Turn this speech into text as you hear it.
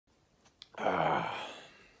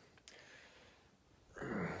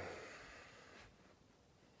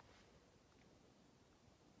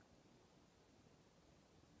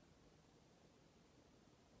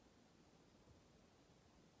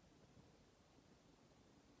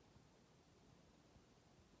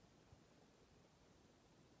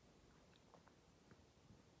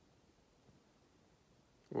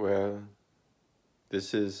Well,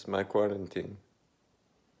 this is my quarantine.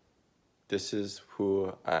 This is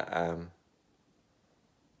who I am.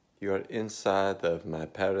 You are inside of my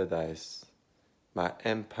paradise, my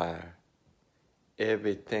empire.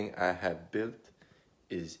 Everything I have built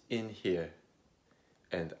is in here,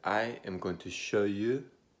 and I am going to show you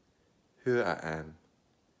who I am,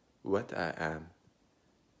 what I am,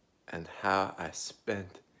 and how I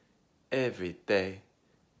spent every day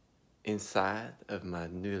inside of my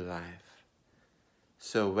new life.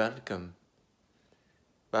 So welcome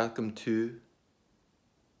to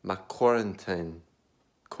my quarantine,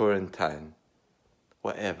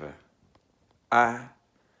 whatever. I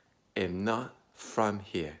am not from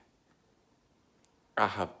here. I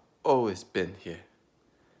have always been here.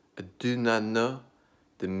 I do not know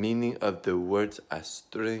the meaning of the words I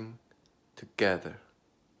string together.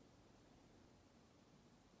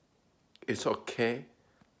 It's okay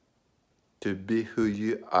to be who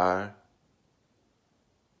you are.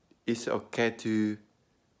 It's okay to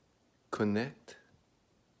connect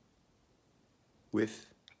with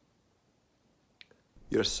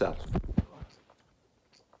yourself.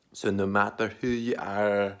 So no matter who you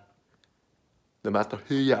are, no matter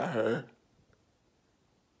who you are,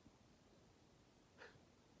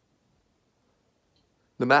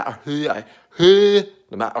 no matter who you are,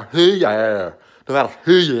 no matter who you are, no matter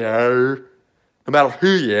who you are, no matter who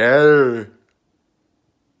you are,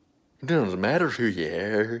 it doesn't matter who you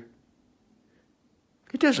are.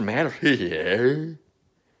 It doesn't matter who you are.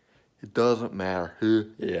 It doesn't matter who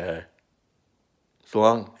you are. As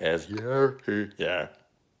long as you're who you are.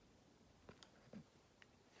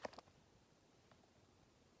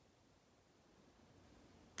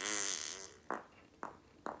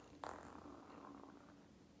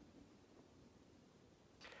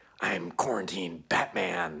 I'm Quarantine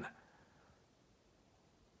Batman.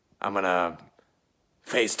 I'm gonna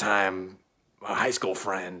FaceTime a high school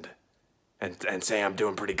friend and say I'm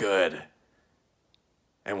doing pretty good.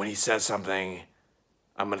 And when he says something,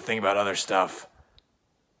 I'm gonna think about other stuff.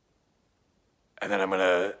 And then I'm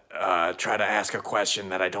gonna try to ask a question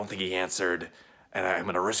that I don't think he answered. And I'm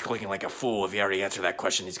gonna risk looking like a fool. If he already answered that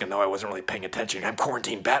question, he's gonna know I wasn't really paying attention. I'm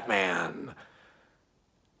Quarantine Batman.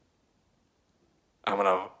 I'm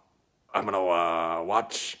gonna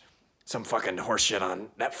watch some fucking horseshit on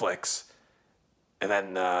Netflix, and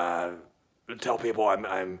then tell people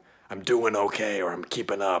I'm doing okay or I'm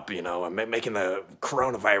keeping up. You know, I'm making the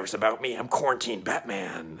coronavirus about me. I'm Quarantine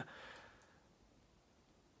Batman.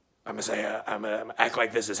 I'm gonna say I'm gonna act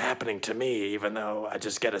like this is happening to me, even though I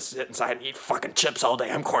just get to sit inside and eat fucking chips all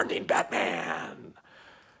day. I'm Quarantine Batman.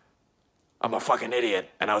 I'm a fucking idiot,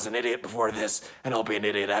 and I was an idiot before this, and I'll be an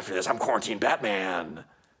idiot after this. I'm Quarantine Batman.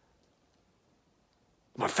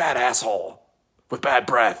 I'm a fat asshole with bad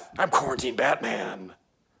breath. I'm Quarantine Batman.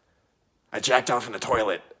 I jacked off in the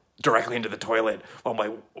toilet, directly into the toilet, while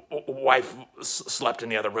my wife slept in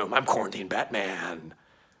the other room. I'm Quarantine Batman.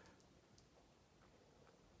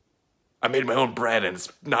 I made my own bread and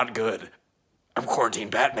it's not good. I'm Quarantine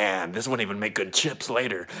Batman. This wouldn't even make good chips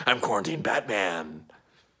later. I'm Quarantine Batman.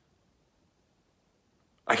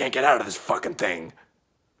 I can't get out of this fucking thing.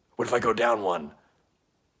 What if I go down one?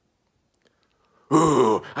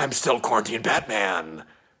 Ooh, I'm still Quarantine Batman.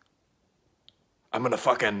 I'm gonna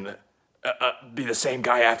fucking be the same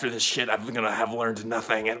guy after this shit. I'm gonna have learned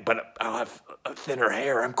nothing, but I'll have thinner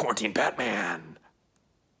hair. I'm Quarantine Batman.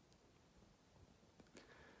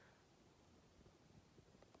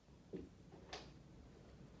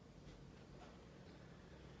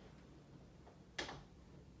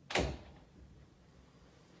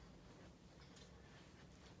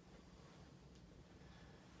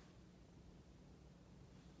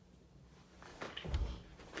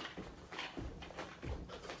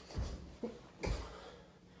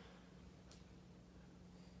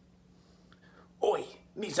 Oi,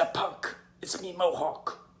 me's a punk. It's me,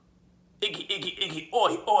 Mohawk. Iggy, Iggy, Iggy,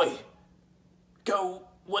 oi, oi. Go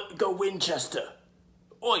Winchester.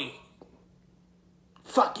 Oi.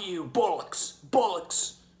 Fuck you, bollocks,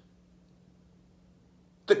 bollocks.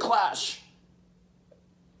 The Clash.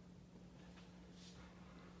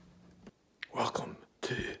 Welcome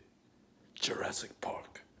to Jurassic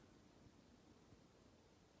Park.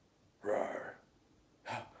 Roar.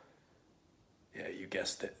 Yeah, you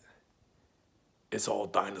guessed it. It's all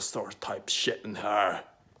dinosaur type shit in here.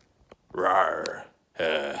 Roar.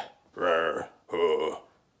 Roar. Oh.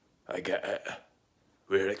 I get it.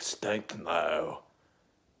 We're extinct now.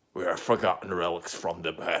 We are forgotten relics from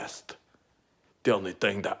the past. The only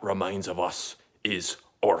thing that remains of us is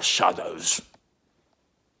our shadows.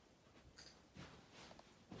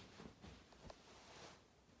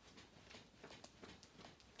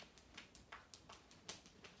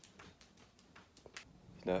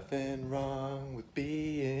 Nothing wrong with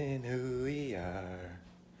being who we are,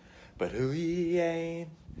 but who we ain't,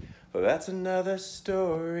 well, that's another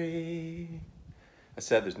story. I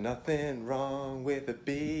said there's nothing wrong with it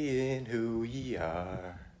being who we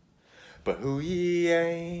are, but who we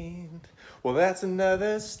ain't, well, that's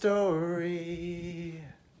another story.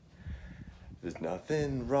 There's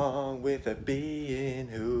nothing wrong with it being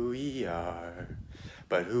who we are,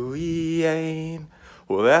 but who we ain't,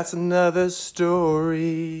 well, that's another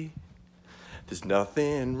story. There's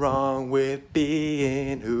nothing wrong with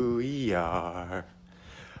being who we are,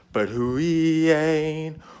 but who we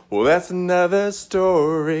ain't, well, that's another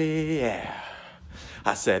story. Yeah.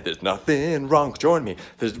 I said there's nothing wrong, join me,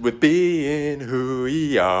 with being who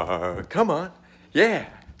we are. Come on, yeah.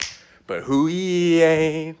 But who we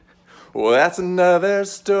ain't, well, that's another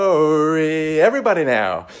story. Everybody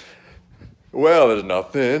now. Well, there's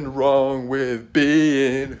nothing wrong with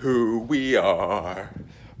being who we are,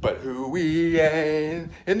 but who we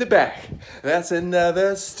ain't. In the back, that's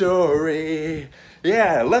another story.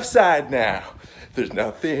 Yeah, left side now. There's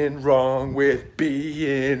nothing wrong with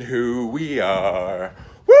being who we are.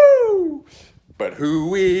 Woo! But who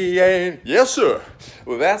we ain't. Yes, sir.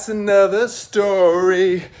 Well, that's another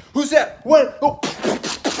story. Who's that? What? Oh.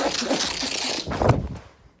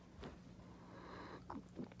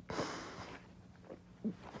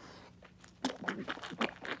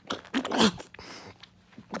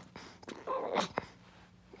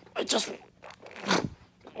 I just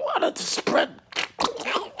wanted to spread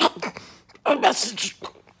a message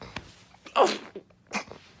of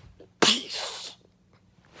peace.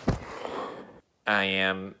 I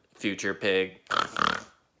am Future Pig.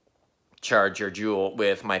 Charge your jewel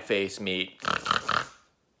with my face meat.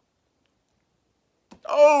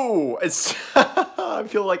 Oh, it's I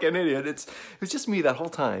feel like an idiot. It was just me that whole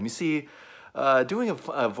time. You see, doing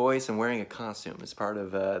a voice and wearing a costume is part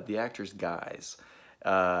of the Actors Guys.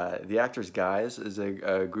 The Actors Guys is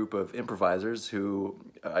a group of improvisers who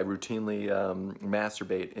I routinely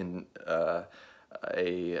masturbate in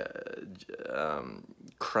a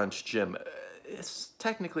crunch gym. It's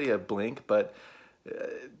technically a blink, but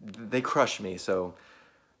they crush me, so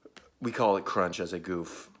we call it crunch as a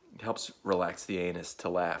goof. It helps relax the anus to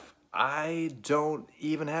laugh. I don't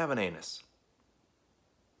even have an anus.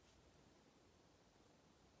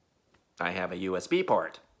 I have a USB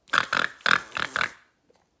port.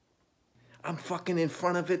 I'm fucking in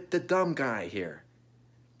front of it, the dumb guy here.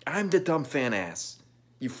 I'm the dumb fan ass.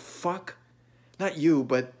 You fuck. Not you,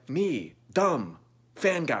 but me. Dumb.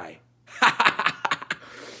 Fan guy.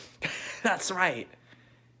 That's right.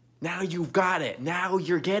 Now you've got it. Now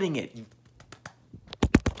you're getting it.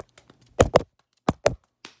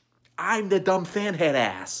 I'm the dumb fan head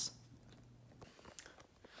ass.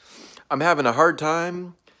 I'm having a hard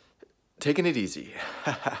time taking it easy.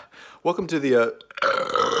 Welcome to the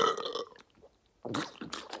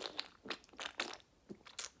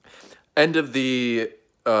end of the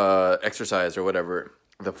exercise or whatever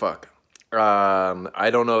the fuck. I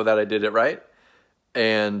don't know that I did it right,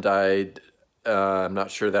 and I'm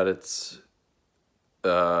not sure that it's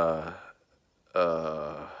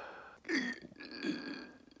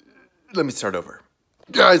let me start over.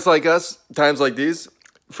 Guys like us, times like these,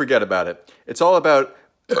 forget about it. It's all about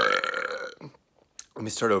let me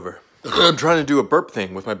start over. I'm trying to do a burp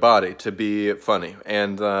thing with my body to be funny,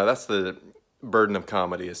 and that's the burden of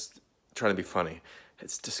comedy, is trying to be funny.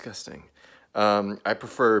 It's disgusting. I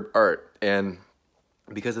prefer art, and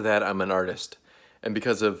because of that, I'm an artist. And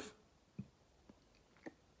because of...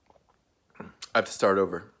 I have to start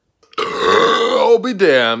over. I'll be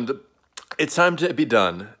damned. It's time to be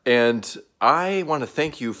done, and I want to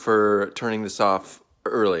thank you for turning this off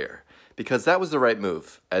earlier, because that was the right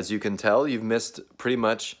move. As you can tell, you've missed pretty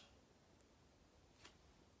much...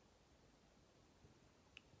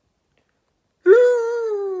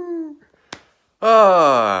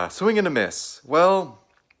 Swing and a miss. Well,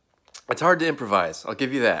 it's hard to improvise, I'll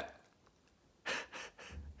give you that.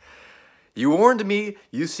 You warned me,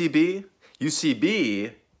 UCB.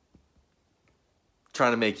 UCB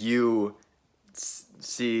trying to make you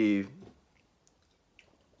see...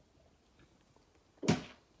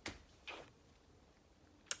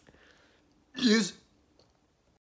 Use...